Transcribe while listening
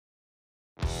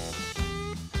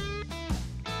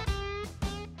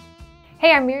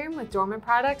Hey, I'm Miriam with Dorman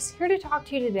Products, here to talk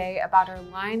to you today about our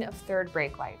line of third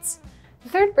brake lights. The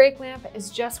third brake lamp is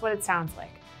just what it sounds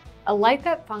like, a light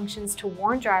that functions to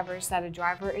warn drivers that a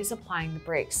driver is applying the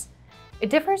brakes. It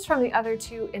differs from the other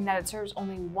two in that it serves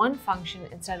only one function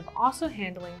instead of also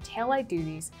handling taillight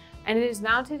duties, and it is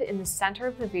mounted in the center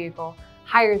of the vehicle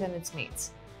higher than its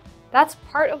mates. That's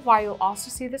part of why you'll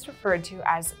also see this referred to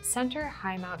as center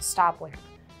high mount stop lamp.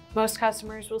 Most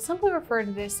customers will simply refer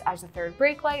to this as a third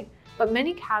brake light, but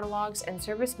many catalogs and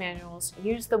service manuals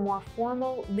use the more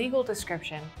formal legal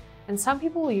description, and some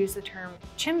people will use the term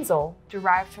CHMSL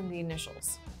derived from the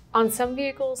initials. On some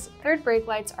vehicles, third brake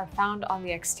lights are found on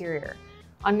the exterior.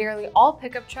 On nearly all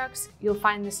pickup trucks, you'll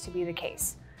find this to be the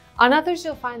case. On others,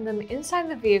 you'll find them inside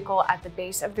the vehicle at the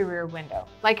base of the rear window,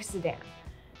 like a sedan.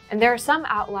 And there are some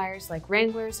outliers like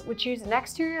Wranglers, which use an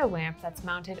exterior lamp that's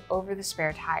mounted over the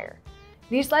spare tire.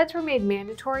 These lights were made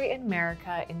mandatory in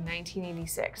America in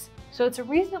 1986, so it's a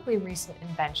reasonably recent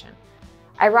invention.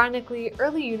 Ironically,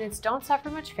 early units don't suffer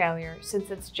much failure since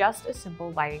it's just a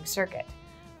simple lighting circuit.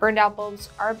 Burned out bulbs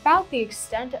are about the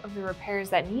extent of the repairs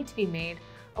that need to be made,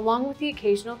 along with the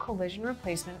occasional collision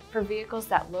replacement for vehicles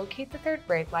that locate the third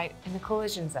brake light in the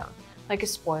collision zone, like a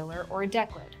spoiler or a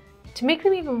deck lid. To make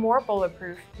them even more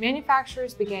bulletproof,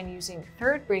 manufacturers began using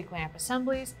third brake lamp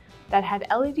assemblies that had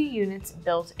LED units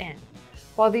built in.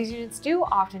 While these units do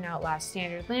often outlast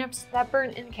standard lamps that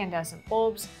burn incandescent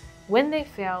bulbs, when they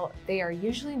fail, they are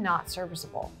usually not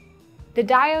serviceable. The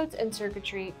diodes and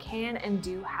circuitry can and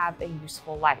do have a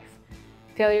useful life.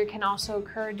 Failure can also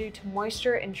occur due to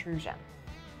moisture intrusion.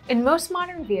 In most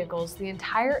modern vehicles, the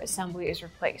entire assembly is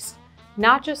replaced,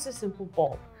 not just a simple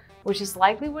bulb, which is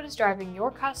likely what is driving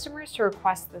your customers to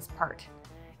request this part.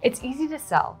 It's easy to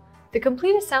sell. The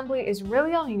complete assembly is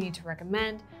really all you need to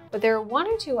recommend, but there are one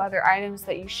or two other items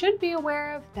that you should be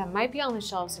aware of that might be on the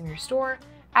shelves in your store,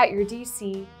 at your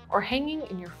DC, or hanging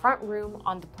in your front room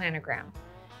on the planogram.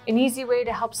 An easy way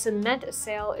to help cement a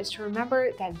sale is to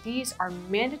remember that these are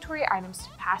mandatory items to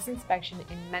pass inspection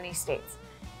in many states,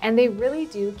 and they really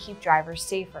do keep drivers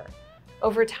safer.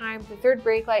 Over time, the third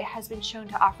brake light has been shown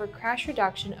to offer crash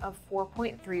reduction of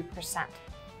 4.3%.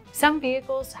 Some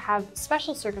vehicles have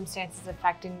special circumstances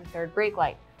affecting the third brake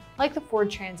light, like the Ford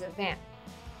Transit van.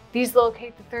 These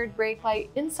locate the third brake light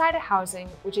inside a housing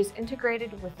which is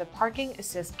integrated with the parking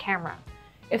assist camera.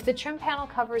 If the trim panel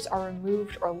covers are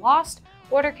removed or lost,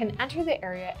 water can enter the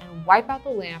area and wipe out the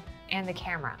lamp and the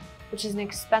camera, which is an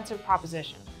expensive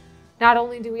proposition. Not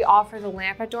only do we offer the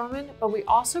lamp at Dorman, but we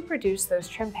also produce those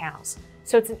trim panels,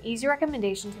 so it's an easy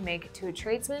recommendation to make to a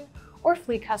tradesman or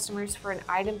fleet customers for an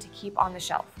item to keep on the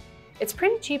shelf. It's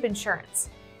pretty cheap insurance.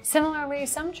 Similarly,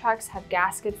 some trucks have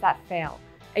gaskets that fail,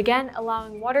 again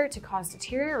allowing water to cause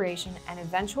deterioration and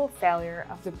eventual failure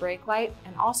of the brake light,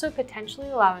 and also potentially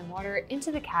allowing water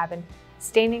into the cabin,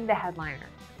 staining the headliner.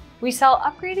 We sell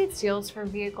upgraded seals for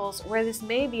vehicles where this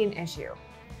may be an issue.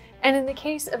 And in the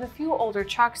case of a few older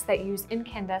trucks that use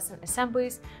incandescent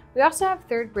assemblies, we also have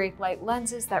third brake light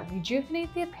lenses that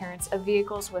rejuvenate the appearance of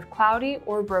vehicles with cloudy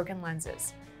or broken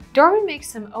lenses. Dorman makes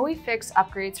some OE fix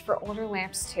upgrades for older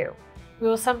lamps too. We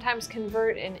will sometimes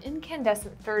convert an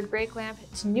incandescent third brake lamp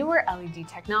to newer LED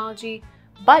technology,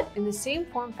 but in the same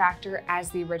form factor as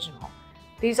the original.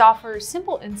 These offer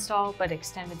simple install but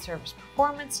extended service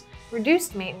performance,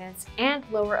 reduced maintenance, and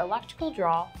lower electrical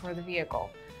draw for the vehicle.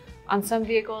 On some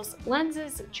vehicles,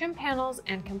 lenses, trim panels,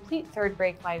 and complete third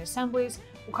brake light assemblies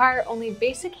require only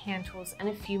basic hand tools and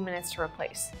a few minutes to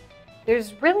replace.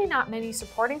 There's really not many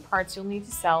supporting parts you'll need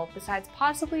to sell besides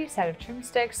possibly a set of trim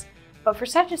sticks, but for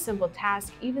such a simple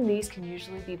task, even these can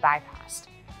usually be bypassed.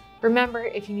 Remember,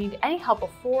 if you need any help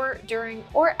before, during,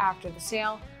 or after the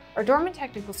sale, our Dorman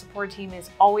technical support team is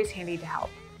always handy to help.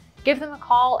 Give them a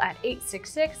call at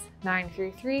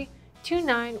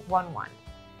 866-933-2911.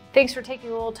 Thanks for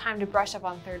taking a little time to brush up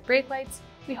on third brake lights.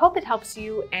 We hope it helps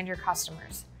you and your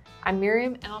customers. I'm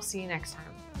Miriam, and I'll see you next time.